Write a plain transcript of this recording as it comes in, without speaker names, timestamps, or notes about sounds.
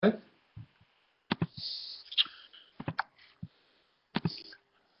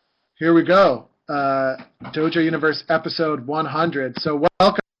Here we go. Dojo Universe episode 100. So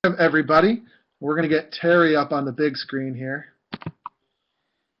welcome everybody. We're going to get Terry up on the big screen here.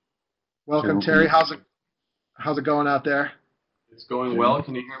 Welcome Terry. How's it going out there? It's going well.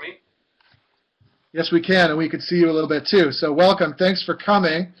 Can you hear me? Yes, we can, and we could see you a little bit too. So welcome. Thanks for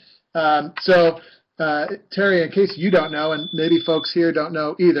coming. Terry, in case you don't know, and maybe folks here don't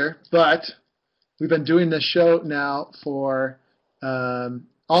know either, but we've been doing this show now for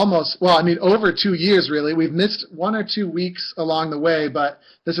over 2 years, really. We've missed 1 or 2 weeks along the way, but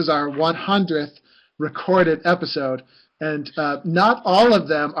this is our 100th recorded episode. And not all of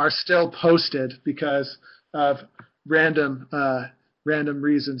them are still posted because of random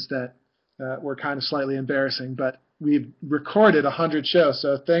reasons that were kind of slightly embarrassing. But we've recorded 100 shows,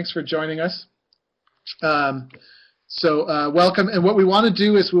 so thanks for joining us. Welcome. And what we want to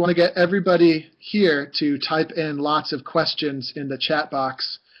do is we want to get everybody here to type in lots of questions in the chat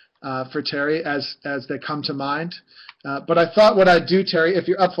box for Terry as they come to mind. But I thought what I'd do, Terry, if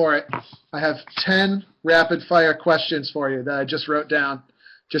you're up for it, I have 10 rapid-fire questions for you that I just wrote down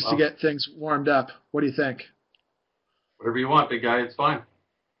just to get things warmed up. What do you think? Whatever you want, big guy. It's fine.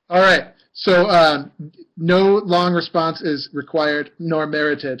 All right. So no long response is required nor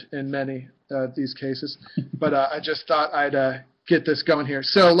merited in many of these cases. But I just thought I'd get this going here.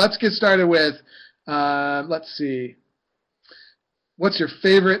 So let's get started with, let's see. What's your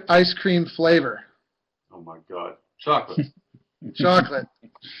favorite ice cream flavor? Oh, my God. Chocolate. Chocolate.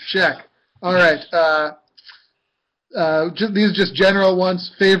 Check. All right. These are just general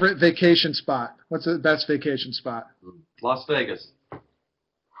ones. Favorite vacation spot? What's the best vacation spot? Las Vegas.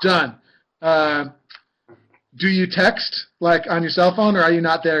 Done. Do you text, like on your cell phone, or are you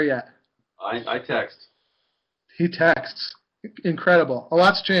not there yet? I text. He texts. Incredible. A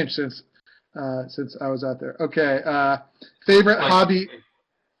lot's changed since I was out there. Okay. Favorite hobby?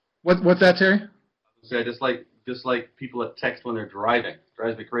 What's that, Terry? I just like people that text when they're driving. It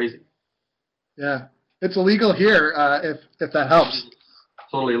drives me crazy. Yeah, it's illegal here. If that helps.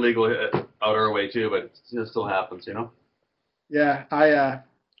 Totally illegal out our way too, but it still happens, you know. Yeah,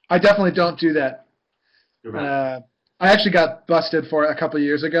 I definitely don't do that. I actually got busted for it a couple of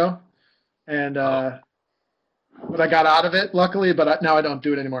years ago, and but I got out of it luckily. But now I don't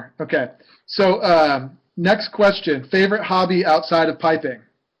do it anymore. Okay, so next question: favorite hobby outside of piping?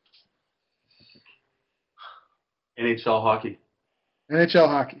 NHL hockey. NHL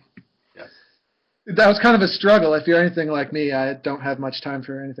hockey. Yes. That was kind of a struggle. If you're anything like me, I don't have much time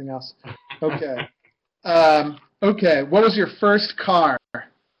for anything else. Okay. Okay. What was your first car?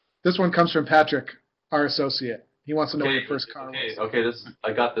 This one comes from Patrick, our associate. He wants to know what your first car was. Okay.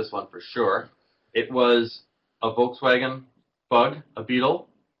 I got this one for sure. It was a Volkswagen Bug, a Beetle.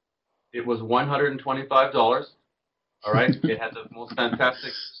 It was $125. All right. It had the most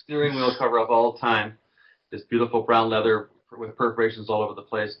fantastic steering wheel cover of all time. This beautiful brown leather with perforations all over the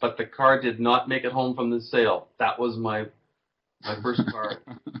place. But the car did not make it home from the sale. That was my first car.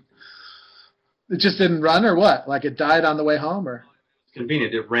 It just didn't run, or what? Like it died on the way home, or?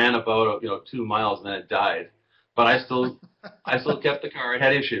 Convenient. It ran about 2 miles and then it died. But I still kept the car. It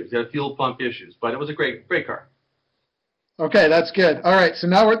had issues. It had fuel pump issues, but it was a great car. Okay, that's good. All right, so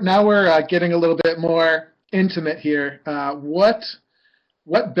now we're getting a little bit more intimate here.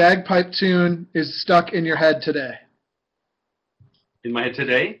 What bagpipe tune is stuck in your head today? In my head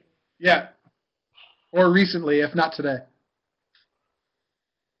today? Yeah. Or recently, if not today.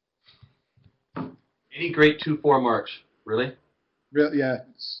 Any great 2/4 march, really? Really, yeah.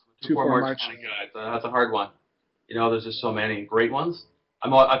 2/4 march. Kind of good. That's a hard one. There's just so many great ones.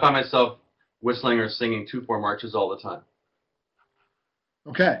 I find myself whistling or singing 2/4 marches all the time.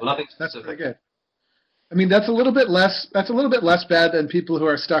 Okay, well, nothing that's specific. pretty good. I mean, that's a little bit less bad than people who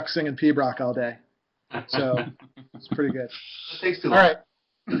are stuck singing P-Brock all day. So it's pretty good. It takes too long. All right.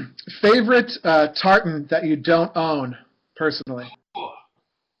 Favorite tartan that you don't own personally?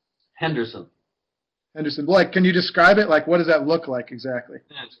 Henderson. Henderson. Like, can you describe it? Like, what does that look like exactly?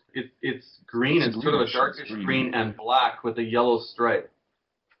 It's green. It's sort of a darkish green and black with a yellow stripe.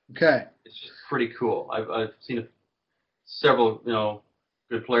 Okay. It's just pretty cool. I've seen several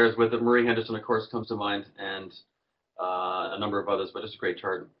good players with it. Murray Henderson, of course, comes to mind, and a number of others. But it's a great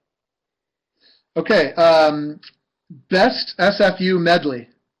tartan. Okay. Best SFU medley.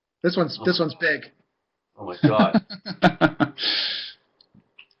 This one's big. Oh my God.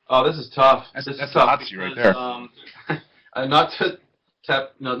 Oh, this is tough. That's tough because, right there. Not to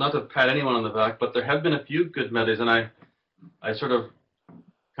pat anyone on the back, but there have been a few good medleys, and I sort of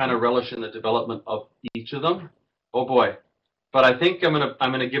kind of relish in the development of each of them. Oh boy, but I think I'm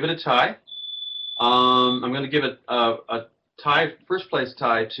gonna give it a tie. I'm gonna give it a first place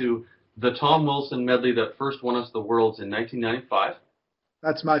tie to the Tom Wilson medley that first won us the Worlds in 1995.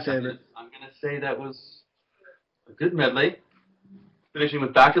 That's my favorite. I'm going to say that was a good medley. Finishing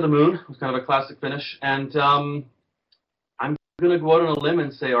with Back of the Moon was kind of a classic finish. And I'm going to go out on a limb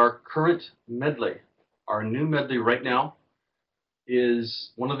and say our current medley, our new medley right now,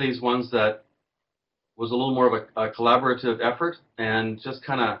 is one of these ones that was a little more of a collaborative effort and just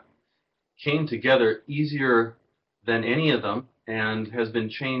kind of came together easier than any of them and has been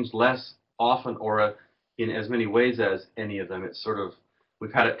changed less often or in as many ways as any of them. It's sort of,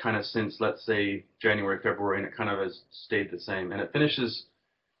 we've had it kind of since, let's say, January, February, and it kind of has stayed the same. And it finishes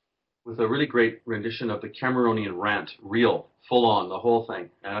with a really great rendition of the Cameronian Rant, real, full on, the whole thing.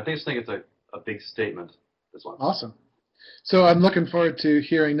 And I just think it's a big statement, this one. Awesome. So I'm looking forward to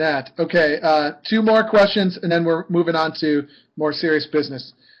hearing that. Okay, 2 more questions, and then we're moving on to more serious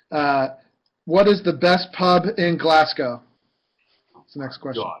business. What is the best pub in Glasgow? That's the next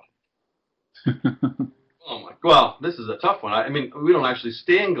question. God. Oh my, well, this is a tough one. I mean, we don't actually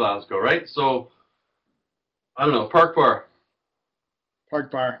stay in Glasgow, right? So, I don't know, Park Bar.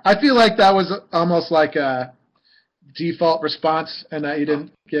 Park Bar. I feel like that was almost like a default response, and that you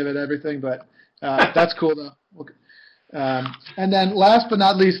didn't give it everything, but that's cool though. Okay. And then last but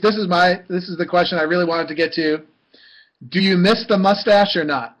not least, this is the question I really wanted to get to. Do you miss the mustache or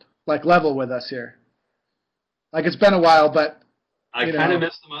not? Like, level with us here. Like, it's been a while, but I kind of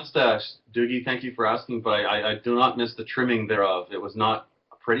miss the mustache, Doogie. Thank you for asking, but I do not miss the trimming thereof. It was not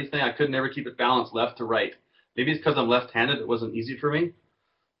a pretty thing. I could never keep it balanced left to right. Maybe it's because I'm left-handed. It wasn't easy for me,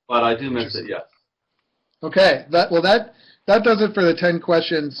 but I do miss it. Yes. Okay. That does it for the 10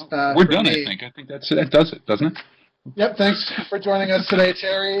 questions. We're done. I think that does it, doesn't it? Yep. Thanks for joining us today,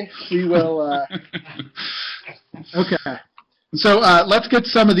 Terry. We will. Okay. So let's get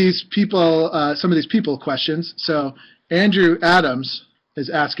some of these people questions. So Andrew Adams is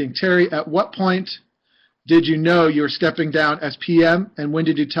asking, Terry, at what point did you know you were stepping down as PM, and when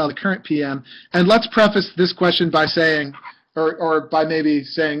did you tell the current PM? And let's preface this question by saying, or by maybe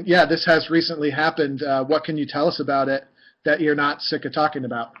saying, yeah, this has recently happened. What can you tell us about it that you're not sick of talking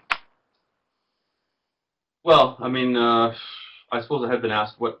about? Well, I mean, I suppose I have been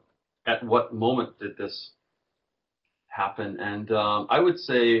asked at what moment did this happen, and I would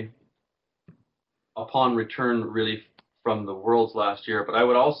say upon return really from the Worlds last year, but I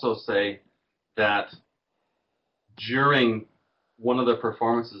would also say that during one of the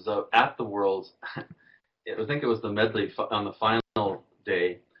performances at the Worlds, I think it was the medley on the final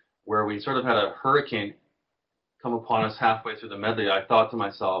day, where we sort of had a hurricane come upon us halfway through the medley. I thought to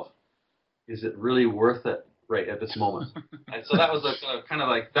myself, is it really worth it right at this moment? And so that was kind of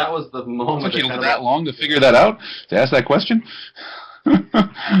like, that was the moment. It took you that long to figure that out, to ask that question?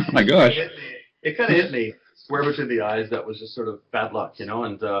 Oh my gosh. It kind of hit me square between the eyes. That was just sort of bad luck, you know,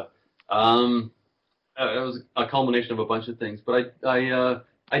 and it was a culmination of a bunch of things. But I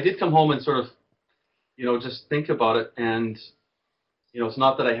did come home and sort of, you know, just think about it. And, you know, it's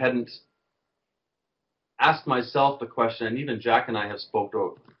not that I hadn't asked myself the question, and even Jack and I have spoke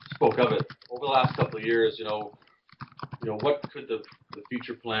of it over the last couple of years. You know, what could the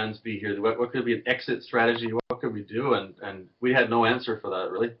future plans be here? What could be an exit strategy? What could we do? And we had no answer for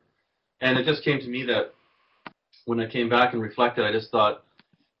that, really. And it just came to me that when I came back and reflected, I just thought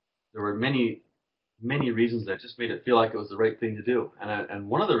there were many, many reasons that just made it feel like it was the right thing to do. And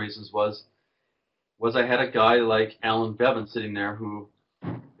one of the reasons was I had a guy like Alan Bevan sitting there who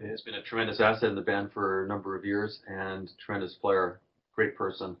has been a tremendous asset in the band for a number of years and tremendous player, great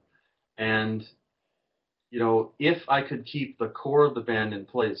person. And, you know, if I could keep the core of the band in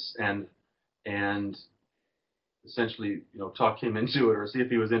place and essentially, you know, talk him into it or see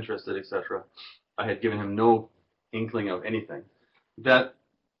if he was interested, etc., I had given him no inkling of anything, that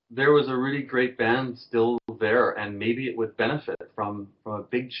there was a really great band still there, and maybe it would benefit from a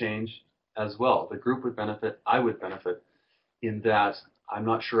big change as well. The group would benefit, I would benefit, in that I'm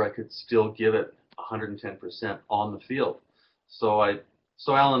not sure I could still give it 110% on the field. So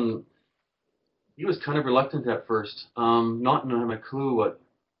Alan, he was kind of reluctant at first, not having a clue what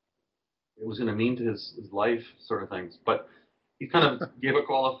it was going to mean to his life, sort of things. But he kind of gave a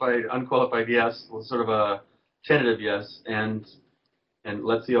qualified, unqualified yes, sort of a tentative yes, and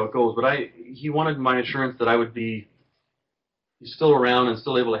let's see how it goes. But he wanted my assurance that I would be still around and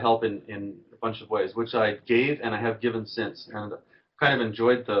still able to help in a bunch of ways, which I gave and I have given since. And kind of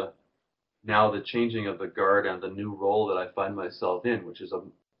enjoyed the changing of the guard and the new role that I find myself in, which is a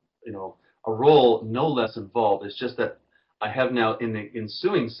role no less involved. It's just that I have now, in the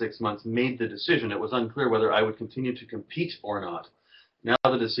ensuing 6 months, made the decision. It was unclear whether I would continue to compete or not. Now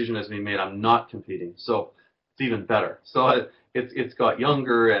the decision has been made. I'm not competing. So even better. So it's got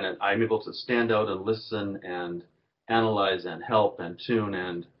younger, and I'm able to stand out and listen and analyze and help and tune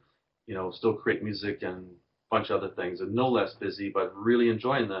and still create music and a bunch of other things, and no less busy, but really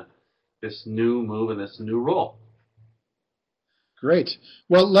enjoying this new move and this new role. Great.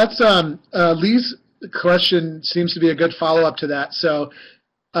 Well, let's Lee's question seems to be a good follow-up to that. So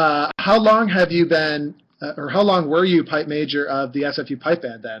how long have you been, or how long were you pipe major of the SFU pipe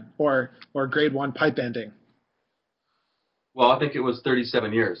band then, or grade 1 pipe banding? Well, I think it was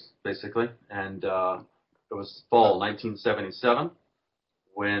 37 years, basically, and it was fall 1977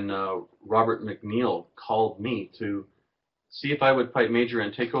 when Robert McNeil called me to see if I would pipe major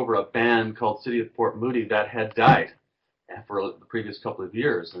and take over a band called City of Port Moody that had died for the previous couple of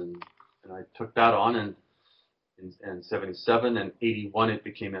years, and I took that on, and in 77 and 81 it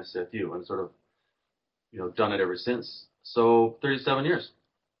became SFU, and sort of done it ever since. So 37 years.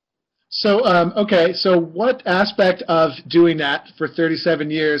 So, okay, so what aspect of doing that for 37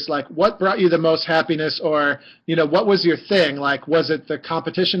 years, like what brought you the most happiness, or, what was your thing? Like, was it the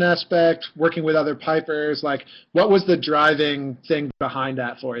competition aspect, working with other pipers? Like, what was the driving thing behind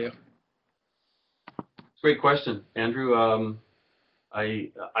that for you? Great question, Andrew.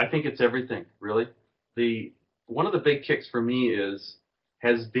 I think it's everything, really. One of the big kicks for me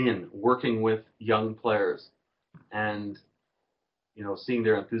has been working with young players and seeing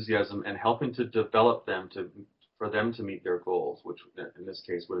their enthusiasm and helping to develop them for them to meet their goals, which in this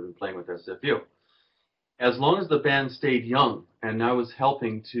case would have been playing with SFU. As long as the band stayed young and I was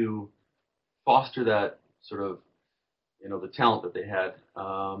helping to foster that sort of, the talent that they had,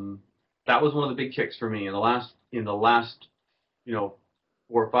 that was one of the big kicks for me. In the last 4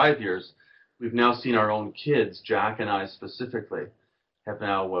 or 5 years, we've now seen our own kids, Jack and I specifically, have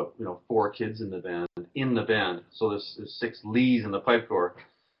now 4 kids in the band. So there's 6 Lees in the pipe corps.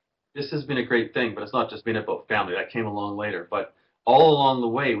 This has been a great thing, but it's not just been about family. That came along later. But all along the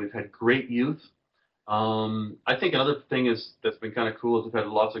way, we've had great youth. I think another thing that's been kind of cool is we've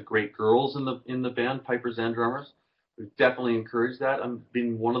had lots of great girls in the band, pipers and drummers. We've definitely encouraged that. I've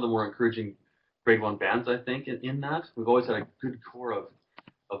been one of the more encouraging grade 1 bands, I think, in that. We've always had a good core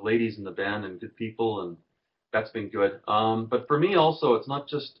of ladies in the band and good people, and that's been good. But for me also, it's not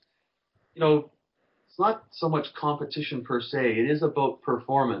just, it's not so much competition per se. It is about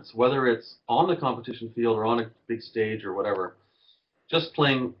performance, whether it's on the competition field or on a big stage or whatever. Just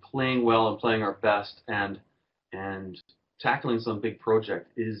playing well and playing our best and tackling some big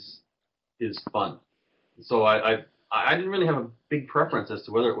project is fun. So I didn't really have a big preference as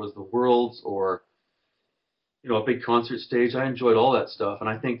to whether it was the Worlds or a big concert stage. I enjoyed all that stuff, and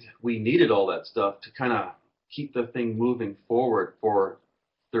I think we needed all that stuff to kind of keep the thing moving forward for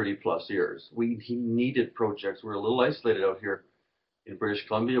 30 plus years. We needed projects. We're a little isolated out here in British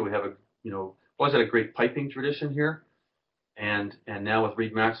Columbia. We have always had a great piping tradition here, and now with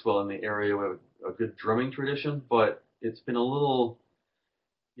Reed Maxwell in the area, we have a good drumming tradition, but it's been a little,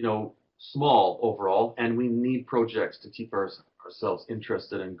 small overall, and we need projects to keep ourselves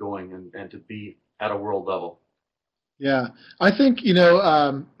interested and going and to be at a world level. Yeah, I think, in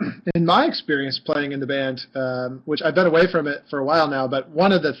my experience playing in the band, which I've been away from it for a while now, but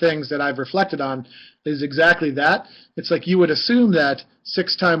one of the things that I've reflected on is exactly that. It's like you would assume that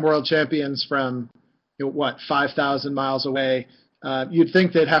 6-time world champions from, 5,000 miles away, you'd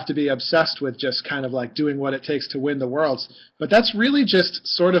think they'd have to be obsessed with just kind of like doing what it takes to win the Worlds. But that's really just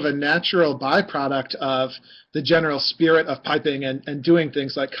sort of a natural byproduct of the general spirit of piping and doing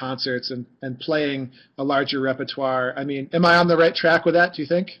things like concerts and playing a larger repertoire. I mean, am I on the right track with that, do you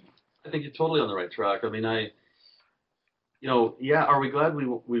think? I think you're totally on the right track. I mean, are we glad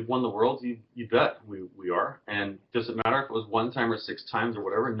we've won the Worlds? You bet we are. And does it matter if it was 1 time or 6 times or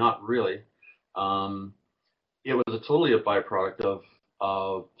whatever? Not really. It was totally a byproduct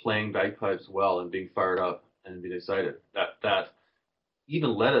of playing bagpipes well and being fired up and being excited. That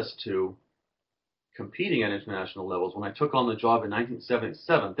even led us to competing at international levels. When I took on the job in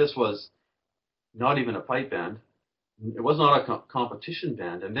 1977, this was not even a pipe band. It was not a competition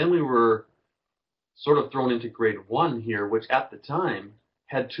band. And then we were sort of thrown into grade 1 here, which at the time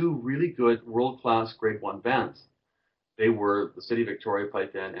had 2 really good world-class grade 1 bands. They were the City Victoria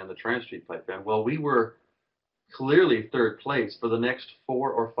Pipe Band and the Tryon Street Pipe Band. Well, we were clearly 3rd place for the next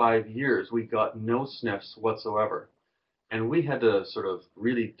 4 or 5 years. We got no sniffs whatsoever. And we had to sort of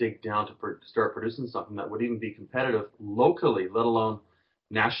really dig down to start producing something that would even be competitive locally, let alone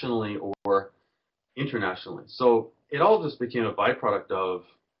nationally or internationally. So it all just became a byproduct of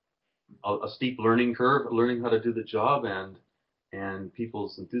a steep learning curve, learning how to do the job, and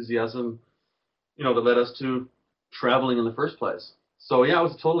people's enthusiasm, that led us to traveling in the first place. So yeah, it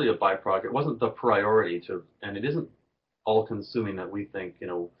was totally a byproduct. It wasn't the priority to, and it isn't all consuming that we think,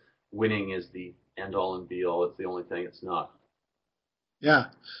 winning is the end all and be all. It's the only thing. It's not. Yeah,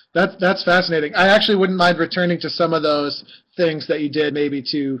 that's fascinating. I actually wouldn't mind returning to some of those things that you did, maybe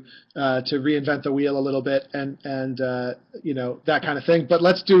to reinvent the wheel a little bit and that kind of thing. But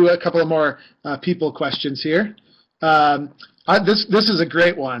let's do a couple of more people questions here. This is a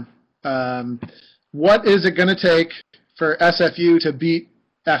great one. What is it going to take for SFU to beat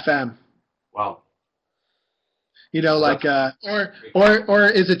FM? Wow. Or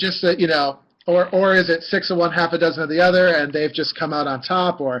is it just that or is it 6 of one, half a dozen of the other, and they've just come out on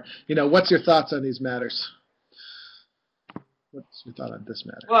top? Or what's your thoughts on these matters? What's your thought on this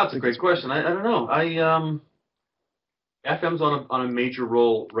matter? Well, that's a great question. I don't know. FM's on a major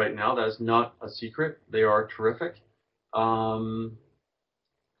roll right now. That is not a secret. They are terrific.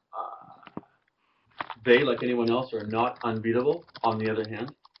 They, like anyone else, are not unbeatable. On the other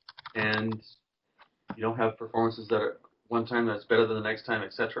hand, and have performances that are one time that's better than the next time,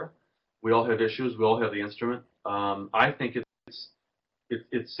 etc. We all have issues. We all have the instrument. I think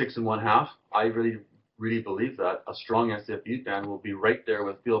it's 6 and one half. I really believe that a strong SFU band will be right there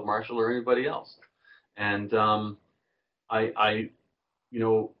with Field Marshal or anybody else. And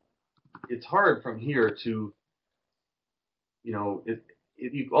it's hard from here to,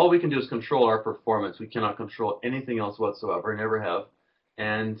 all we can do is control our performance. We cannot control anything else whatsoever. Never have.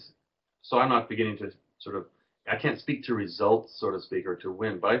 And so I'm not beginning to I can't speak to results, so to speak, or to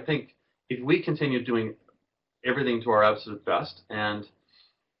win. But I think if we continue doing everything to our absolute best and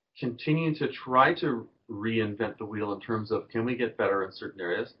continue to try to reinvent the wheel in terms of can we get better in certain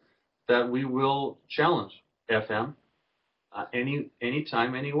areas, that we will challenge FM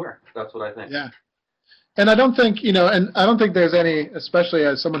anytime, anywhere. That's what I think. Yeah. And I don't think, and I don't think there's any, especially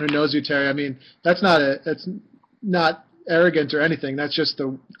as someone who knows you, Terry, I mean, it's not arrogant or anything. That's just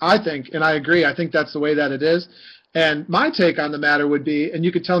I think, and I agree, I think that's the way that it is. And my take on the matter would be, and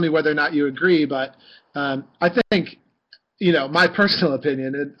you could tell me whether or not you agree, but I think, my personal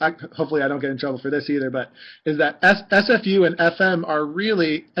opinion, and hopefully I don't get in trouble for this either, but is that SFU and FM are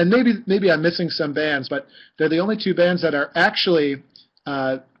really, and maybe I'm missing some bands, but they're the only two bands that are actually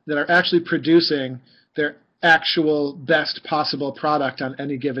producing their actual best possible product on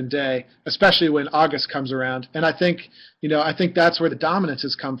any given day, especially when August comes around. And I think that's where the dominance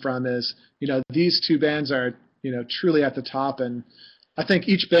has come from is, these two bands are, truly at the top. And I think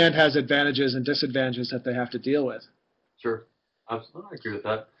each band has advantages and disadvantages that they have to deal with. Sure. Absolutely. I agree with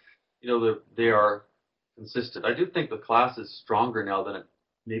that. They are consistent. I do think the class is stronger now than it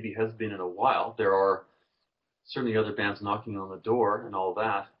maybe has been in a while. There are certainly other bands knocking on the door and all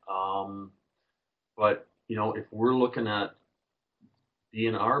that. But if we're looking at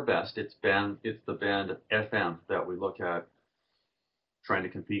being our best, it's the band FM that we look at trying to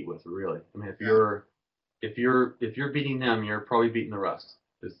compete with. Really, I mean, if you're beating them, you're probably beating the rest.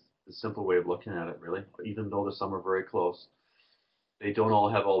 Is the simple way of looking at it. Really, even though some are very close, they don't all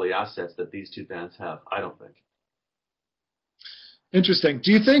have all the assets that these two bands have. I don't think. Interesting.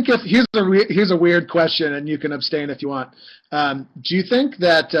 Do you think here's a weird question, and you can abstain if you want. Do you think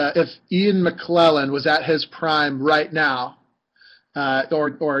that if Ian McClellan was at his prime right now,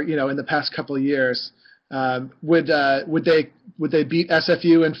 or in the past couple of years, would they beat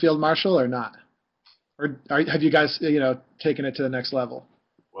SFU and Field Marshal or not? Or have you guys taken it to the next level?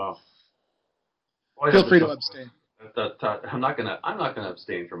 Wow. Well, feel free to abstain. I'm not gonna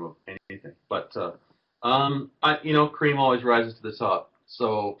abstain from anything, but. Cream always rises to the top.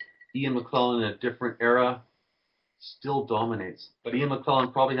 So Ian McClellan in a different era still dominates. But Ian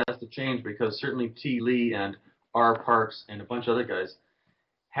McClellan probably has to change because certainly T. Lee and R. Parks and a bunch of other guys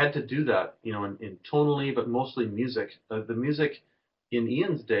had to do that, in tonally, but mostly music. The music in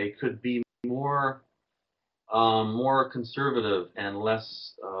Ian's day could be more conservative and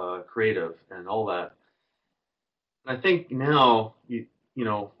less creative and all that. I think now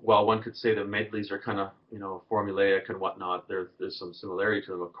while one could say that medleys are kind of, formulaic and whatnot, there's some similarity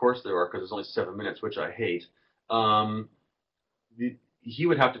to them. Of course there are, because there's only 7 minutes, which I hate. He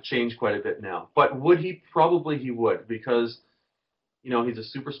would have to change quite a bit now. But would he? Probably he would, because, he's a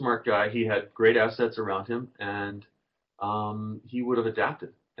super smart guy. He had great assets around him, and he would have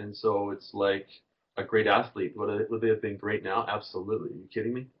adapted. And so it's like a great athlete. Would they have been great now? Absolutely. Are you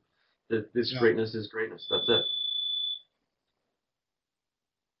kidding me? This greatness is greatness. That's it.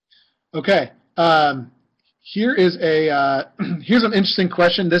 Okay. Here's an interesting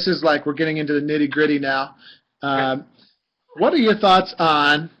question. This is like we're getting into the nitty-gritty now. What are your thoughts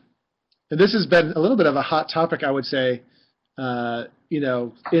on, and this has been a little bit of a hot topic, I would say, in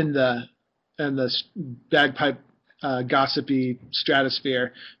the bagpipe gossipy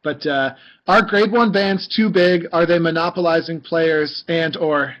stratosphere. But are grade 1 bands too big? Are they monopolizing players and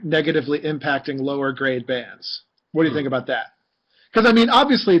or negatively impacting lower grade bands? What do you think about that? Because, I mean,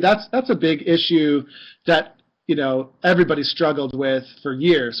 obviously that's a big issue that, everybody struggled with for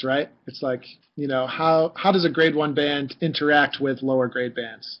years, right? It's like, how does a grade 1 band interact with lower grade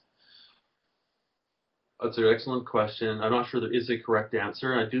bands? That's an excellent question. I'm not sure there is a correct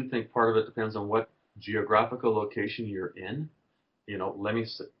answer. I do think part of it depends on what geographical location you're in. Let me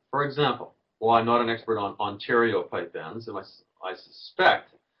say, for example, while I'm not an expert on Ontario pipe bands, and I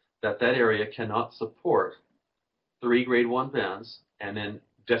suspect that area cannot support 3 grade 1 bands and then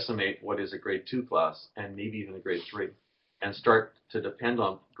decimate what is a grade 2 class and maybe even a grade 3 and start to depend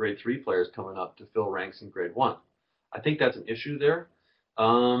on grade 3 players coming up to fill ranks in grade 1. I think that's an issue there.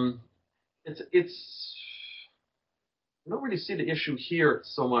 It's I don't really see the issue here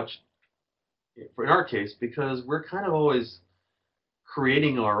so much in our case because we're kind of always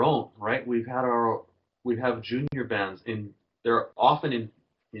creating our own, right? We have junior bands they're often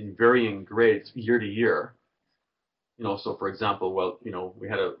in varying grades year to year. So for example, we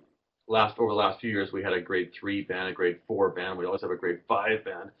had over the last few years, we had a grade 3 band, a grade 4 band. We always have a grade 5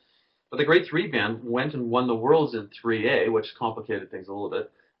 band. But the grade 3 band went and won the Worlds in 3A, which complicated things a little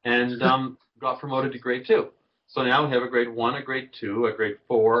bit, and got promoted to grade 2. So now we have a grade 1, a grade 2, a grade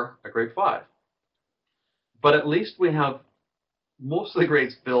 4, a grade 5. But at least we have most of the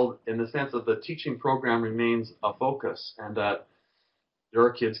grades filled in the sense that the teaching program remains a focus and that there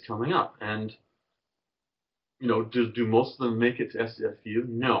are kids coming up. And do most of them make it to SCFU?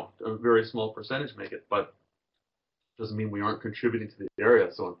 No, a very small percentage make it, but doesn't mean we aren't contributing to the area.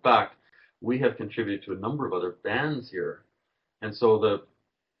 So in fact, we have contributed to a number of other bands here, and so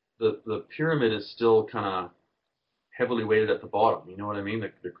the pyramid is still kind of heavily weighted at the bottom. You know what I mean?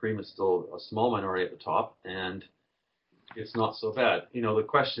 The cream is still a small minority at the top, and it's not so bad. The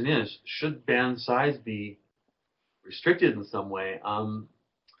question is, should band size be restricted in some way?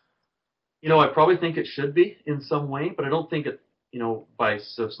 I probably think it should be in some way, but I don't think it, by,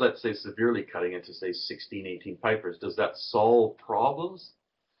 let's say, severely cutting it to, say, 16, 18 pipers, does that solve problems?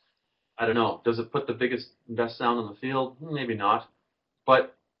 I don't know. Does it put the biggest, best sound in the field? Maybe not.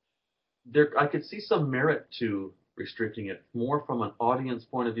 But I could see some merit to restricting it more from an audience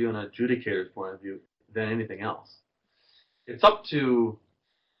point of view and an adjudicator's point of view than anything else. It's up to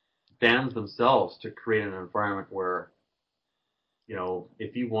bands themselves to create an environment where,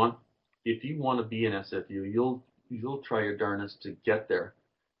 if you want to be in SFU, you'll try your darnest to get there.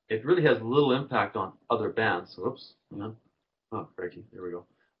 It really has little impact on other bands. Whoops. Oh, crikey. There we go.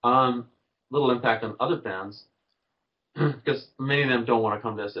 Little impact on other bands because many of them don't want to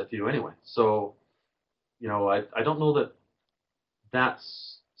come to SFU anyway. So, I don't know that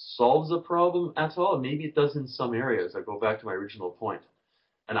solves a problem at all. Maybe it does in some areas. I go back to my original point.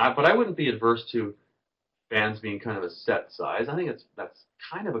 But I wouldn't be adverse to bands being kind of a set size. I think that's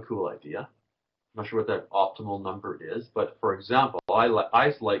kind of a cool idea. I'm not sure what that optimal number is, but for example, I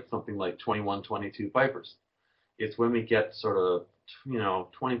like something like 21, 22 pipers. It's when we get sort of,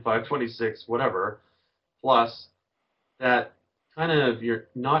 25, 26, whatever, plus that kind of you're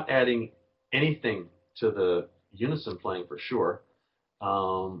not adding anything to the unison playing for sure,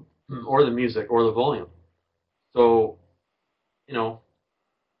 or the music or the volume. So,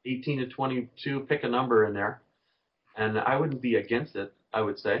 18 to 22, pick a number in there, and I wouldn't be against it, I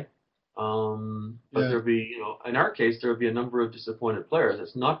would say. But there'd be, in our case, there would be a number of disappointed players.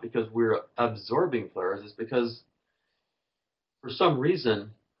 It's not because we're absorbing players, it's because for some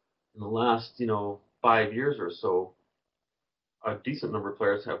reason, in the last, 5 years or so, a decent number of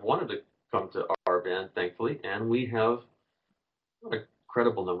players have wanted to come to our band, thankfully, and we have not a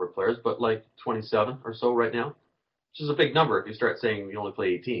credible number of players, but like 27 or so right now, which is a big number if you start saying you only play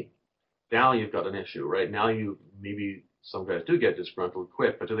 18. Now you've got an issue, right? Now maybe some guys do get disgruntled,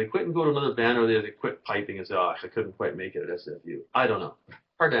 quit, but do they quit and go to another band, or do they quit piping and say, I couldn't quite make it at SFU? I don't know.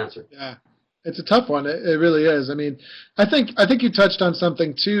 Hard to answer. Yeah. It's a tough one. It really is. I mean, I think you touched on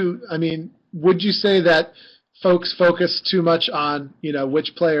something too. I mean, would you say that folks focus too much on,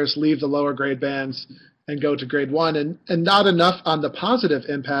 which players leave the lower grade bands and go to grade 1 and not enough on the positive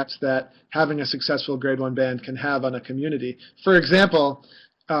impacts that having a successful grade 1 band can have on a community? For example,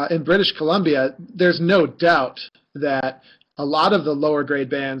 in British Columbia, there's no doubt that a lot of the lower grade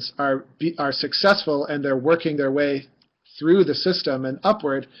bands are successful and they're working their way through the system and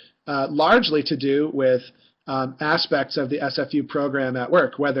upward, largely to do with aspects of the SFU program at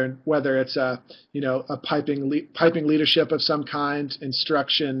work, whether it's a piping leadership of some kind,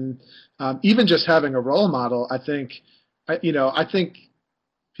 instruction, even just having a role model. I think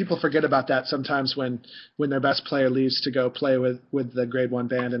People forget about that sometimes when their best player leaves to go play with the grade 1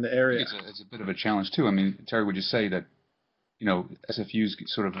 band in the I area. think it's a bit of a challenge too. I mean, Terry, would you say that, you know, SFU's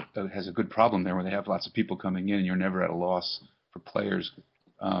sort of has a good problem there where they have lots of people coming in and you're never at a loss for players.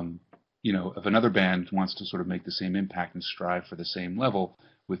 You know, if another band wants to sort of make the same impact and strive for the same level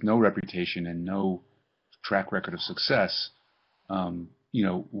with no reputation and no track record of success, you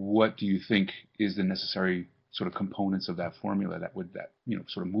know, what do you think is the necessary sort of components of that formula that would you know,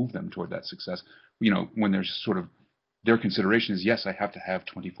 sort of move them toward that success? You know, when there's sort of their consideration is, yes, I have to have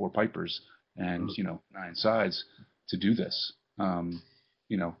 24 pipers and, you know, 9 sides to do this.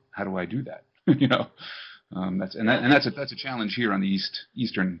 You know, how do I do that? You know, that's a challenge here on the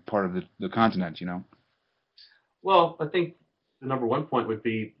eastern part of the continent. You know. Well, I think the number one point would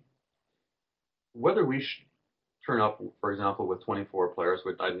be whether we turn up, for example, with 24 players.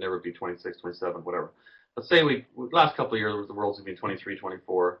 I'd never be 26, 27, whatever. Let's say last couple of years the world's been 23,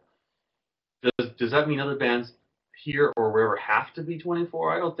 24. Does that mean other bands here or wherever have to be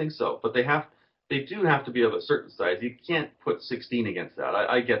 24? I don't think so. But they do have to be of a certain size. You can't put 16 against that.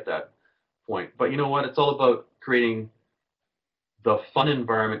 I get that point. But you know what? It's all about creating the fun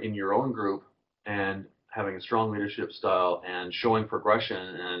environment in your own group and having a strong leadership style and showing progression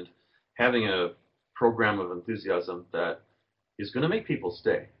and having a program of enthusiasm that is going to make people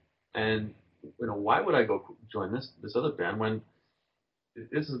stay. And you know, why would I go join this other band when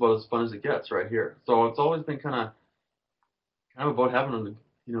this is about as fun as it gets right here? So it's always been kind of about having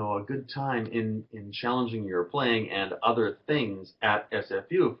a good time in challenging your playing and other things at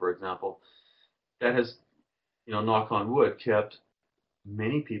SFU, for example, that has, you know, knock on wood, kept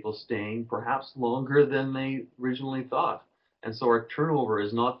many people staying perhaps longer than they originally thought. And so our turnover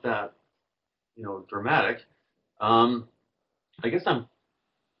is not that, you know, dramatic. I guess I'm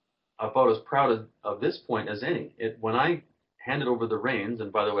about as proud of this point as any. When I handed over the reins,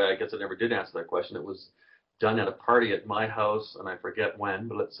 and by the way, I guess I never did answer that question. It was done at a party at my house, and I forget when,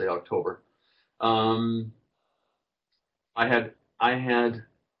 but let's say October. I had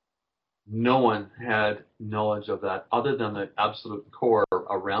no one had knowledge of that other than the absolute core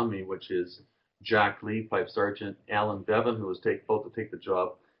around me, which is Jack Lee, pipe sergeant, Alan Bevan, who was both to take the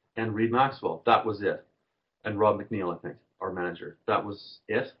job, and Reed Maxwell. That was it. And Rob McNeil, I think, our manager. That was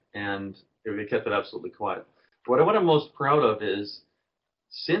it, and they kept it absolutely quiet. What I'm most proud of is,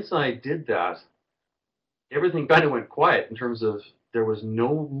 since I did that, everything kind of went quiet in terms of there was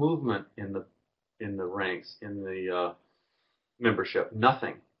no movement in the ranks, in the membership,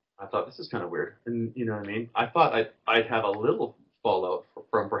 nothing. I thought, this is kind of weird, and you know what I mean? I thought I'd have a little fallout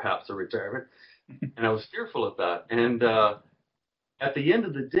from perhaps a retirement, and I was fearful of that. And at the end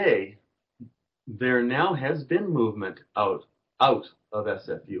of the day, there now has been movement out of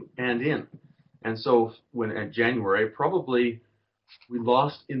SFU and in. And so in January, probably we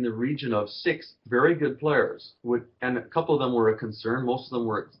lost in the region of 6 very good players, and a couple of them were a concern. Most of them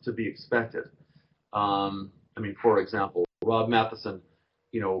were to be expected. I mean, for example, Rob Matheson,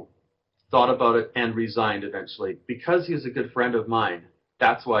 you know, thought about it and resigned eventually because he's a good friend of mine.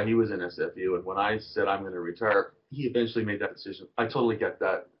 That's why he was in SFU. And when I said I'm going to retire, he eventually made that decision. I totally get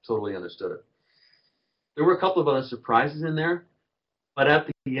that, totally understood it. There were a couple of other surprises in there, but at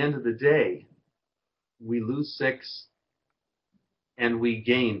the end of the day, we lose 6 and we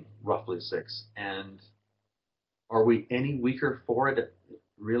gain roughly 6. And are we any weaker for it?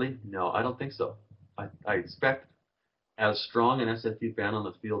 Really? No, I don't think so. I expect as strong an SFU band on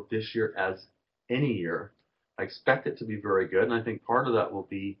the field this year as any year. I expect it to be very good, and I think part of that will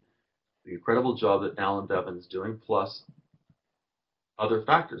be the incredible job that Alan Bevan is doing, plus other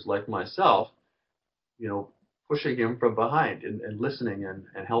factors like myself, you know, pushing him from behind and listening and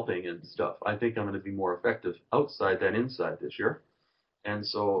helping and stuff. I think I'm going to be more effective outside than inside this year. And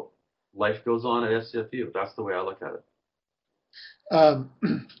so life goes on at SFU. That's the way I look at it.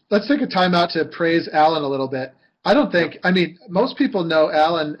 Let's take a time out to praise Alan a little bit. I mean, most people know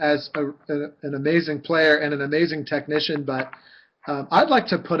Alan as an amazing player and an amazing technician, but I'd like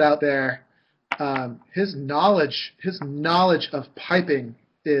to put out there his knowledge of piping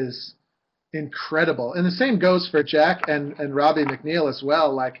is incredible. And the same goes for Jack and Robbie McNeil as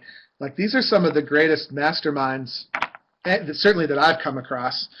well. Like these are some of the greatest masterminds, certainly that I've come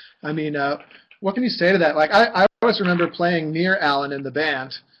across. I mean, what can you say to that? Like I always remember playing near Alan in the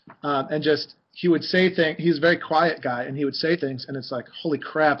band, and just he would say things. He's a very quiet guy, and he would say things, and it's like, holy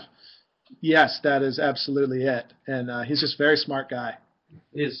crap, yes, that is absolutely it. And he's just a very smart guy.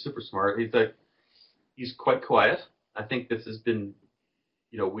 He is super smart. He's quite quiet. I think this has been,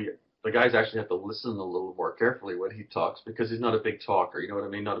 you know, the guys actually have to listen a little more carefully when he talks because he's not a big talker. You know what I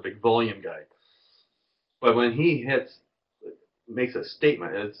mean? Not a big volume guy. But when he hits, makes a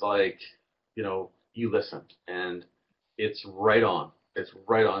statement, it's like, you listened, and it's right on. It's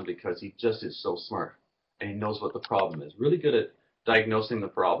right on because he just is so smart, and he knows what the problem is. Really good at diagnosing the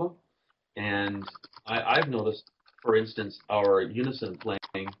problem. And I've noticed, for instance, our unison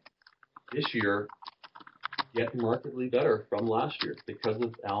playing this year get markedly better from last year because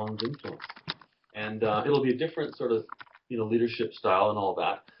of Alan's influence. And it'll be a different sort of, leadership style and all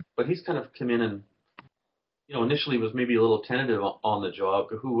that. But he's kind of come in and, initially was maybe a little tentative on the job.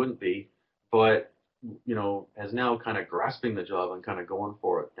 Who wouldn't be? But, has now kind of grasping the job and kind of going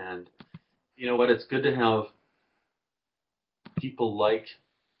for it. And you know what? It's good to have people like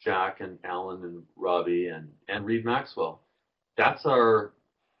Jack and Alan and Robbie and Reed Maxwell. That's our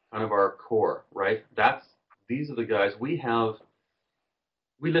kind of our core, right? These are the guys we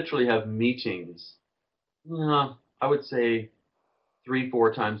literally have meetings. I would say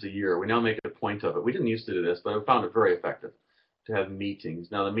 3-4 times a year. We now make a point of it. We didn't used to do this, but I found it very effective to have meetings.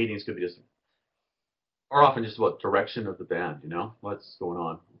 Now the meetings could be are often just about direction of the band, what's going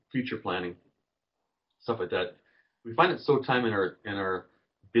on, future planning, stuff like that. We find it so time in our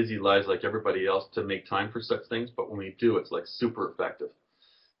busy lives like everybody else to make time for such things, but when we do, it's like super effective.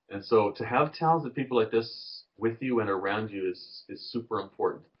 And so to have talented people like this with you and around you is super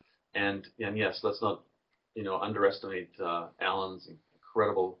important. And yes, let's not underestimate Alan's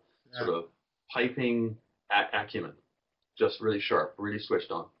incredible sort of piping acumen. Just really sharp, really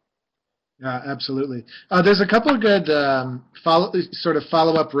switched on. Yeah, absolutely. There's a couple of good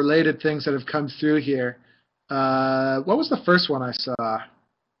follow-up related things that have come through here. What was the first one I saw?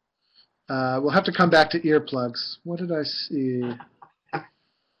 We'll have to come back to earplugs. What did I see?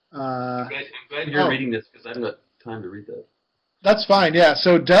 I'm glad you're reading this because I haven't got time to read that. That's fine, yeah.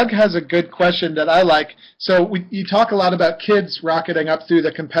 So Doug has a good question that I like. So you talk a lot about kids rocketing up through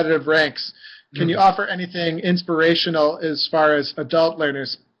the competitive ranks. Can you offer anything inspirational as far as adult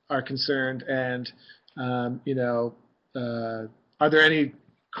learners are concerned? And, are there any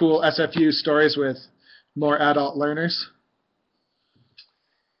cool SFU stories with more adult learners?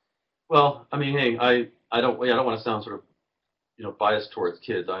 Well, I mean, hey, I don't want to sound sort of, biased towards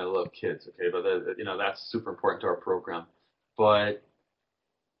kids. I love kids, okay, but that's super important to our program. But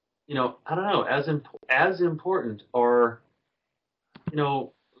I don't know. As important are,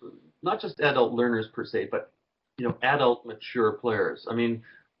 not just adult learners per se, but adult mature players. I mean,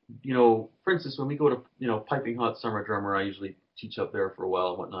 for instance, when we go to Piping Hot Summer Drummer, I usually teach up there for a while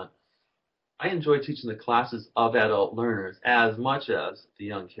and whatnot. I enjoy teaching the classes of adult learners as much as the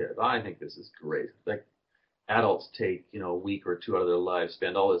young kids. I think this is great. Like adults take a week or two out of their lives,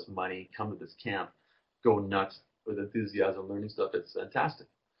 spend all this money, come to this camp, go nuts with enthusiasm, learning stuff. It's fantastic.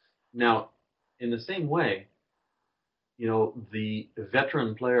 Now, in the same way, the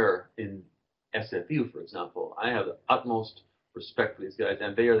veteran player in SFU, for example, I have the utmost respect for these guys,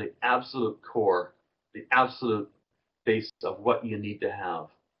 and they are the absolute core, the absolute base of what you need to have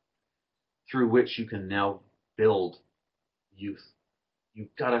through which you can now build youth.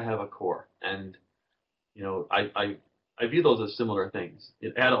 You've got to have a core. And, I view those as similar things.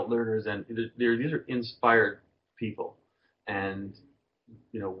 Adult learners, and these are inspired people. And,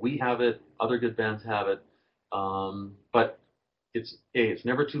 we have it, other good bands have it. But it's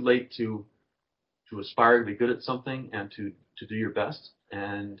never too late to aspire to be good at something and to do your best.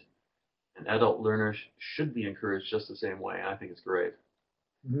 And adult learners should be encouraged just the same way. I think it's great.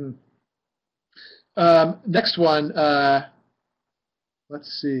 Mm-hmm. Next one.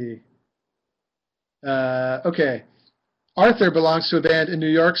 Let's see. Okay. Arthur belongs to a band in New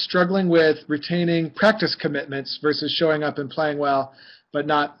York struggling with retaining practice commitments versus showing up and playing well, but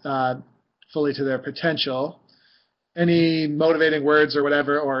not fully to their potential. Any motivating words or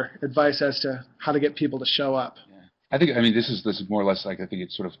whatever, or advice as to how to get people to show up? Yeah. I mean, this is more or less like, I think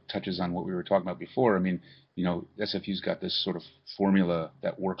it sort of touches on what we were talking about before. I mean, SFU's got this sort of formula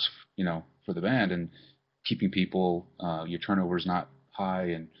that works, for the band, and keeping people, your turnover is not high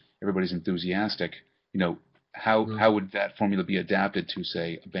and everybody's enthusiastic. How would that formula be adapted to,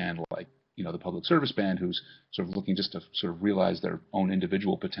 say, a band like, the Public Service Band, who's sort of looking just to sort of realize their own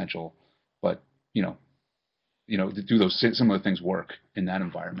individual potential, but, to do those similar things work in that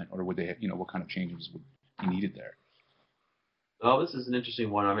environment, or would they, what kind of changes would be needed there? Well, this is an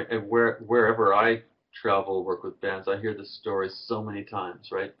interesting one. I mean, wherever I travel, work with bands, I hear this story so many times,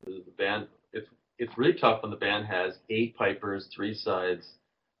 right? The band, it's really tough when the band has 8 pipers, 3 sides,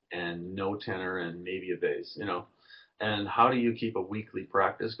 and no tenor and maybe a bass, And how do you keep a weekly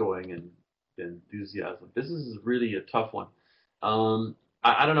practice going and enthusiasm? This is really a tough one.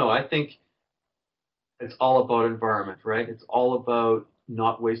 I don't know. I think it's all about environment, right? It's all about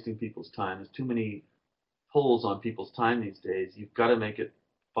not wasting people's time. There's too many pulls on people's time these days. You've got to make it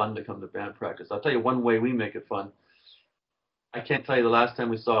fun to come to band practice. I'll tell you one way we make it fun. I can't tell you the last time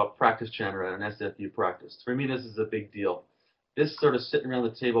we saw a practice chanter at an SFU practice. For me, this is a big deal. This sort of sitting around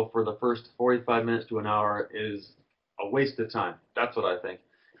the table for the first 45 minutes to an hour is a waste of time. That's what I think,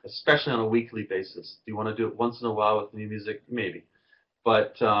 especially on a weekly basis. Do you want to do it once in a while with new music? Maybe.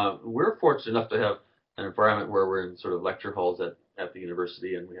 But we're fortunate enough to have an environment where we're in sort of lecture halls at the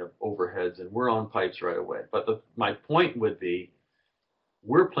university, and we have overheads, and we're on pipes right away. But my point would be,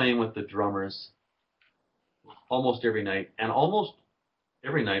 we're playing with the drummers almost every night, and almost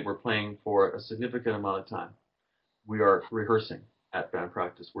every night we're playing for a significant amount of time. We are rehearsing at band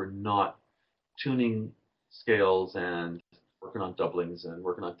practice. We're not tuning scales and working on doublings and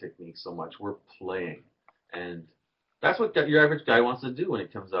working on techniques so much. We're playing. And that's what your average guy wants to do when he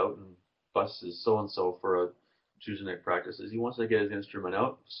comes out and busses so-and-so for a Tuesday night practice. Is he wants to get his instrument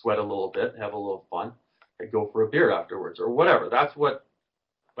out, sweat a little bit, have a little fun, and go for a beer afterwards or whatever. That's what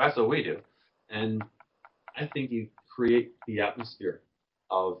we do. And I think you create the atmosphere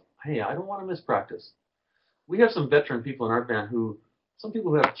of, hey, I don't want to miss practice. We have some veteran people in our band some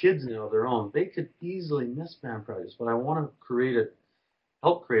people who have kids now of their own, they could easily miss band practice, but I want to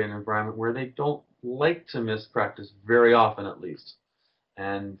help create an environment where they don't like to miss practice very often, at least,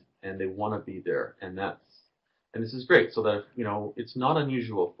 and they want to be there, and this is great. So that it's not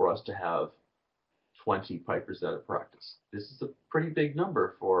unusual for us to have 20 pipers at a practice. This is a pretty big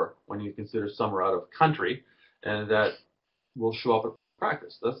number for when you consider some are out of country, and that will show up at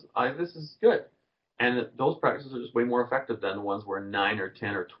practice. This is good. And those practices are just way more effective than the ones where 9 or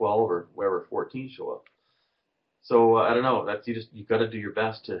 10 or 12 or wherever 14 show up. So I don't know. You've got to do your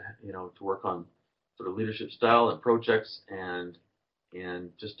best to work on sort of leadership style and projects and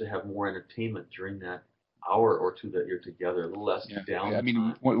just to have more entertainment during that hour or two that you're together, a little less down. Yeah, I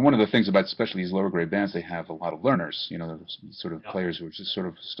mean, one of the things about especially these lower grade bands, they have a lot of learners. Sort of players who are just sort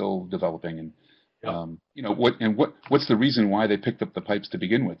of still developing and. What's the reason why they picked up the pipes to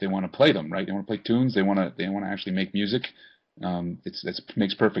begin with? They want to play them, right? They want to play tunes. They want to actually make music. It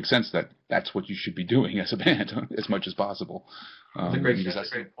makes perfect sense that that's what you should be doing as a band as much as possible. That's a great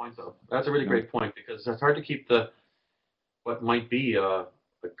point, though. That's a really great point, because it's hard to keep what might be a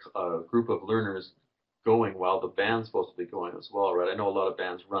group of learners going while the band's supposed to be going as well, right? I know a lot of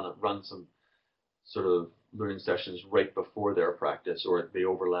bands run some sort of learning sessions right before their practice, or they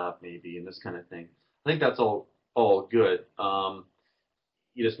overlap maybe, and this kind of thing. I think that's all good.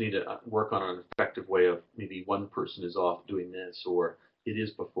 You just need to work on an effective way of maybe one person is off doing this, or it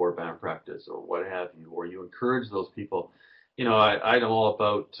is before band practice, or what have you, or you encourage those people. I'm all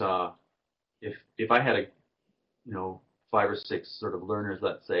about if I had 5 or 6 sort of learners,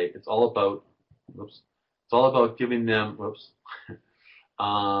 let's say, it's all about giving them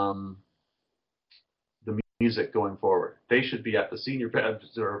the music going forward. They should be at the senior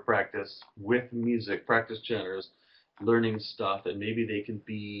practice with music, practice chanters, learning stuff, and maybe they can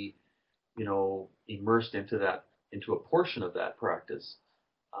be, immersed into a portion of that practice,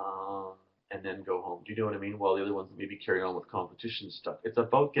 and then go home. Do you know what I mean? While the other ones maybe carry on with competition stuff. It's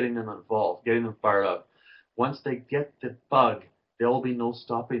about getting them involved, getting them fired up. Once they get the bug, there will be no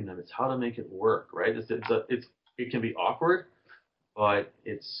stopping them. It's how to make it work, right? It can be awkward, but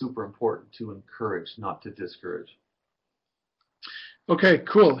it's super important to encourage, not to discourage. Okay,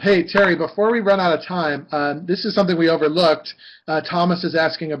 cool. Hey, Terry, before we run out of time, this is something we overlooked. Thomas is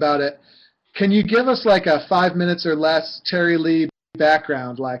asking about it. Can you give us like a 5 minutes or less Terry Lee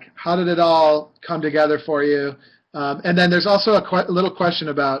background? Like, how did it all come together for you? And then there's also a little question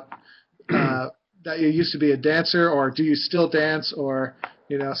about that you used to be a dancer, or do you still dance, or,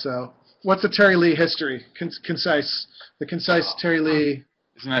 so what's the Terry Lee history? Concise. The concise Terry Lee.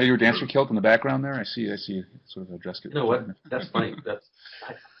 Isn't that your dancer kilt in the background there? I see sort of a dress kilt. You know what? That's funny.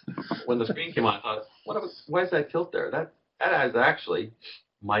 When the screen came on, I thought, why is that kilt there? That is actually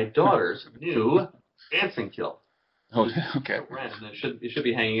my daughter's new dancing kilt. Oh, okay. It should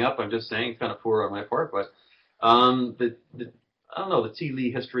be hanging up. I'm just saying, it's kind of poor on my part, but I don't know, the T.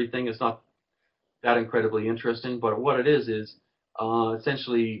 Lee history thing is not that incredibly interesting, but what it is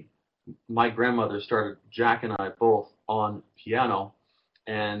essentially my grandmother started Jack and I both on piano,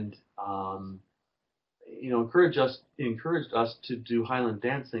 and encouraged us to do Highland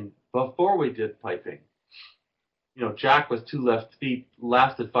dancing before we did piping. Jack with 2 left feet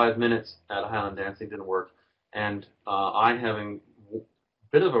lasted 5 minutes at Highland dancing, didn't work, and I, having a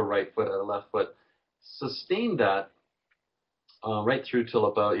bit of a right foot at a left foot, sustained that right through till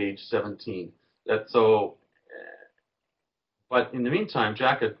about age 17. But in the meantime,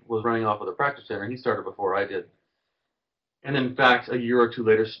 Jack was running off with a practice center. He started before I did. And in fact, a year or two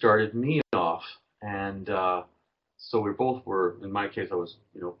later, started me off. And so we both were, in my case, I was,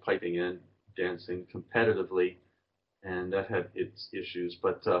 piping in, dancing competitively, and that had its issues.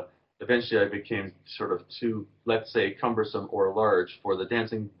 But eventually I became sort of too, let's say, cumbersome or large for the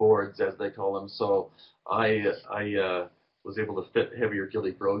dancing boards, as they call them. So I was able to fit heavier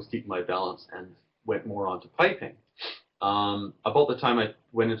ghillie brogues, keep my balance, and went more onto piping. About the time I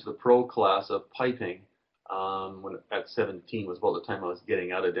went into the pro class of piping, when at 17 was about the time I was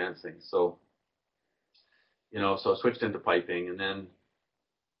getting out of dancing. So, so I switched into piping, and then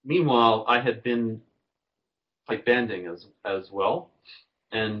meanwhile I had been pipe banding as well,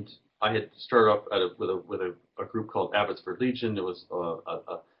 and I had started off with a group called Abbotsford Legion. It was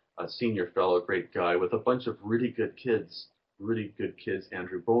a senior fellow, a great guy, with a bunch of really good kids.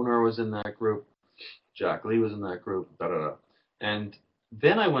 Andrew Bonar was in that group. Jack Lee was in that group. And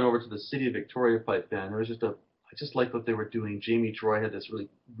then I went over to the City of Victoria pipe band. It was I just liked what they were doing. Jamie Troy had this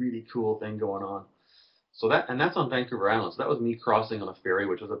really cool thing going on. So that's on Vancouver Island. So that was me crossing on a ferry,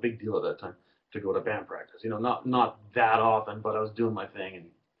 which was a big deal at that time, to go to band practice. Not that often, but I was doing my thing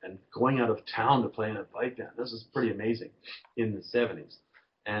and going out of town to play in a pipe band. This is pretty amazing in the 70s.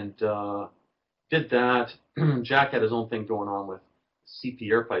 And did that. Jack had his own thing going on with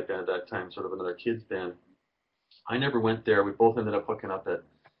CPR pipe band at that time, sort of another kids band. I never went there. We both ended up hooking up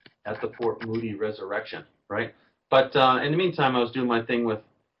at the Port Moody Resurrection, right? But in the meantime, I was doing my thing with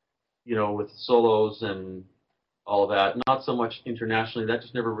solos and all of that. Not so much internationally. That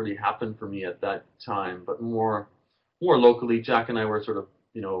just never really happened for me at that time, but more locally. Jack and I were sort of,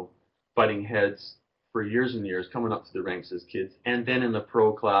 butting heads for years and years, coming up to the ranks as kids, and then in the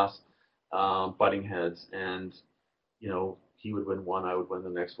pro class, butting heads, and he would win one, I would win the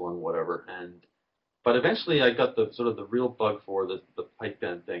next one, whatever. But eventually I got the real bug for the pipe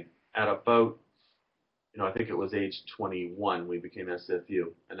band thing at about, I think it was age 21 we became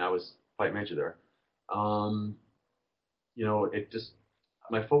SFU, and I was pipe major there.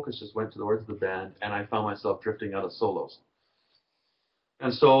 My focus just went towards the band, and I found myself drifting out of solos.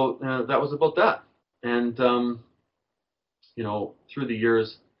 And so that was about that. And, through the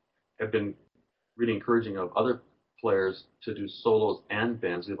years, I've been really encouraging of other players to do solos and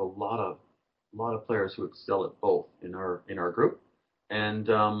bands. We have a lot of players who excel at both in our group. And,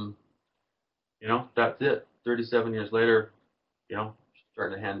 that's it. 37 years later,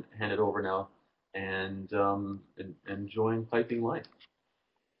 starting to hand it over now and enjoying piping life.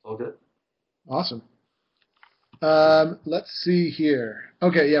 It's all good. Awesome. Let's see here.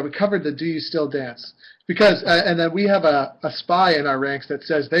 Okay, yeah, we covered the do you still dance? Because, and then we have a spy in our ranks that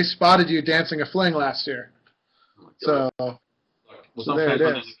says they spotted you dancing a fling last year. So there it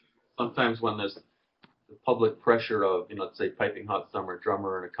is. Sometimes when there's the public pressure of, let's say Piping Hot Summer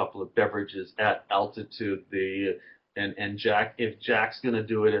Drummer and a couple of beverages at altitude, and Jack, if Jack's going to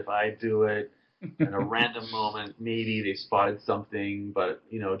do it, if I do it, in a random moment, maybe they spotted something, but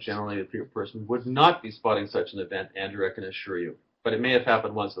generally the person would not be spotting such an event, Andrew, I can assure you. But it may have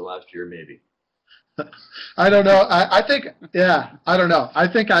happened once in the last year, maybe. I don't know. I think, yeah, I don't know. I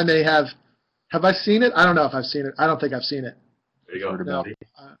think I may have. Have I seen it? I don't know if I've seen it. I don't think I've seen it. There you go. No,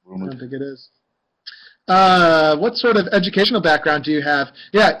 I don't think it is. What sort of educational background do you have?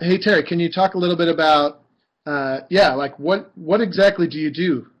 Yeah. Hey, Terry, can you talk a little bit about, like what exactly do you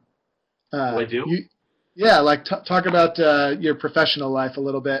do? What I do? Talk about your professional life a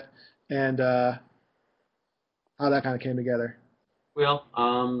little bit and how that kind of came together. Well,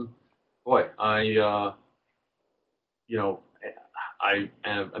 I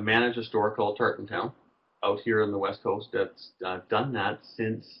manage a store called Tartan Town out here on the West Coast. That's done that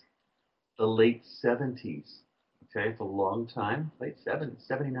since the late 70s. Okay, it's a long time. Late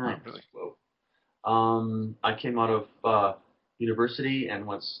 79. Oh, really? Whoa. I came out of university and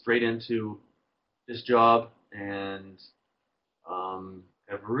went straight into this job, and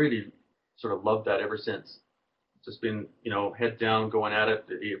have really sort of loved that ever since. Just been, head down, going at it.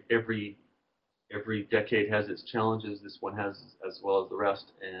 Every decade has its challenges. This one has as well as the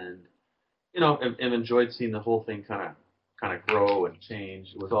rest, and I've enjoyed seeing the whole thing kind of grow and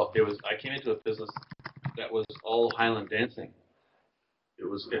change. I came into a business that was all Highland dancing.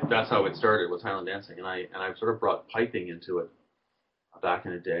 That's how it started, was Highland dancing, and I've sort of brought piping into it back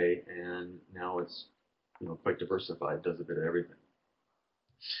in the day, and now it's quite diversified, does a bit of everything.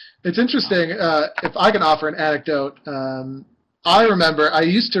 It's interesting. If I can offer an anecdote, I remember I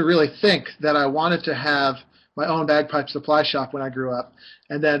used to really think that I wanted to have my own bagpipe supply shop when I grew up,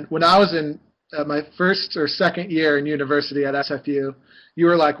 and then when I was in my first or second year in university at SFU, you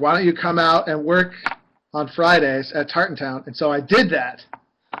were like, "Why don't you come out and work on Fridays at Tartan Town?" And so I did that,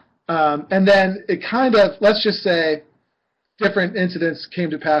 and then it kind of, let's just say, different incidents came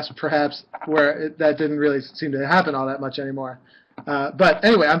to pass, perhaps, where that didn't really seem to happen all that much anymore. But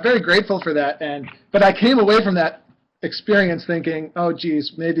anyway, I'm very grateful for that. But I came away from that experience thinking, oh,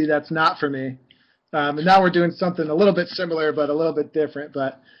 geez, maybe that's not for me. And now we're doing something a little bit similar, but a little bit different.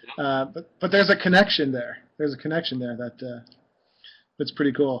 But there's a connection there. There's a connection there that's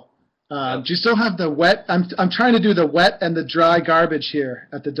pretty cool. Do you still have the wet? I'm trying to do the wet and the dry garbage here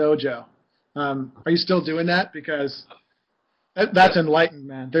at the dojo. Are you still doing that? Because that's enlightened,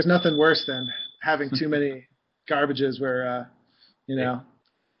 man. There's nothing worse than having too many garbages where, you know.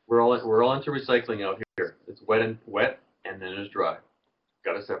 We're all into recycling out here. It's wet, and then it's dry.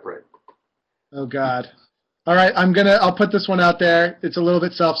 Got to separate. Oh God. All right, I'll put this one out there. It's a little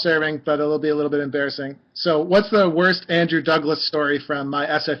bit self-serving, but it'll be a little bit embarrassing. So, what's the worst Andrew Douglas story from my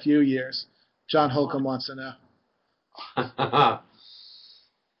SFU years? John Holcomb wants to know.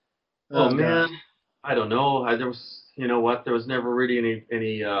 Oh man, I don't know. There was, you know what? There was never really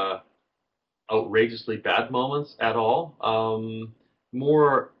any outrageously bad moments at all.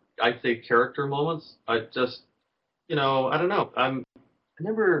 More, I'd say, character moments. I just, I don't know. I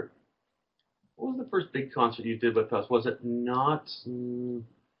never. What was the first big concert you did with us? Was it not? The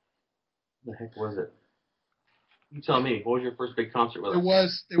heck was it? You tell me. What was your first big concert with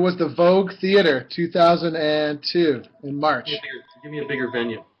us? It was the Vogue Theater, 2002 in March. Give me a bigger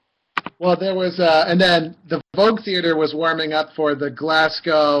venue. Well, there was, and then the Vogue Theater was warming up for the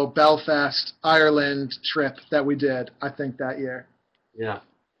Glasgow, Belfast, Ireland trip that we did, I think, that year. Yeah.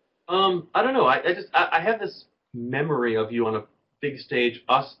 I don't know. I have this memory of you on a big stage,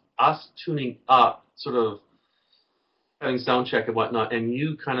 us tuning up, sort of having sound check and whatnot, and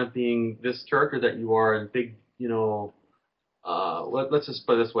you kind of being this character that you are, and big, let's just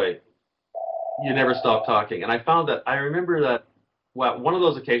put it this way, you never stop talking. And I remember that one of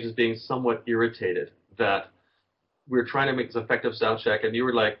those occasions being somewhat irritated that we were trying to make this effective sound check, and you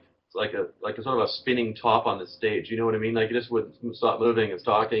were like a sort of a spinning top on the stage. You know what I mean? Like you just wouldn't stop moving and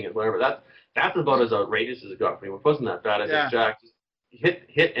talking and whatever. That's about as outrageous as it got for me. It wasn't that bad. I think Jack.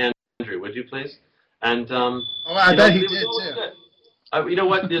 Hit Andrew, would you please? And I bet he did too. You know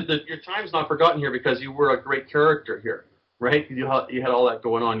what? Your time's not forgotten here because you were a great character here, right? You had all that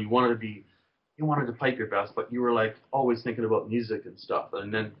going on. You wanted to pipe your best, but you were like always thinking about music and stuff.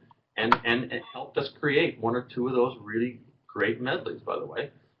 And then and it helped us create one or two of those really great medleys. By the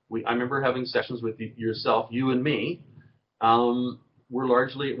way, I remember having sessions with yourself, you and me. We're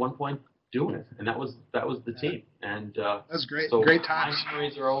largely at one point doing it, and that was the team. And that's great. So great times. My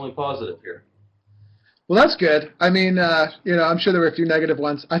memories are only positive here. Well, that's good. I mean, I'm sure there were a few negative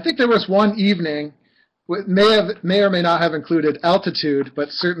ones. I think there was one evening, may or may not have included altitude, but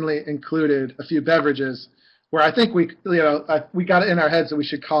certainly included a few beverages, where I think we got it in our heads that we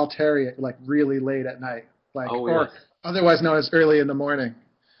should call Terry at like really late at night, or otherwise known as early in the morning.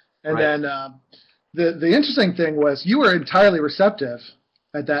 And then the interesting thing was you were entirely receptive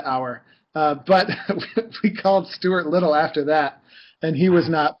at that hour. But we called Stuart Little after that, and he was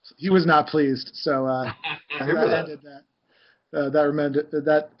not pleased. So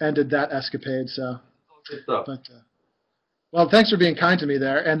that ended that escapade. So, well, thanks for being kind to me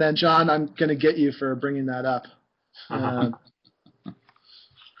there. And then John, I'm going to get you for bringing that up.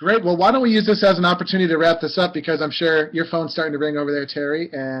 Great. Well, why don't we use this as an opportunity to wrap this up, because I'm sure your phone's starting to ring over there, Terry.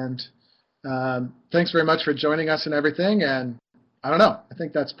 And thanks very much for joining us and everything. And I don't know. I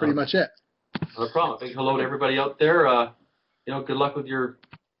think that's pretty much it. No problem. Big hello to everybody out there. Good luck with your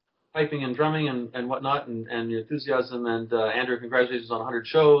piping and drumming and whatnot, and your enthusiasm. And Andrew, congratulations on 100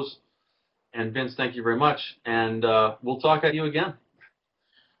 shows. And Vince, thank you very much. And we'll talk at you again.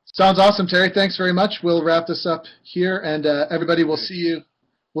 Sounds awesome, Terry. Thanks very much. We'll wrap this up here, and everybody, we'll see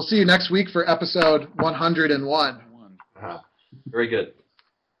you next week for episode 101. Very good.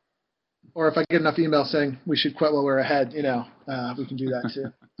 Or if I get enough emails saying we should quit while we're ahead, we can do that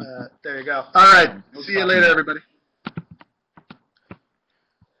too. There you go. All right. See you later, everybody.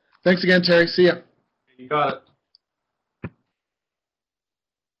 Thanks again, Terry. See ya. You got it.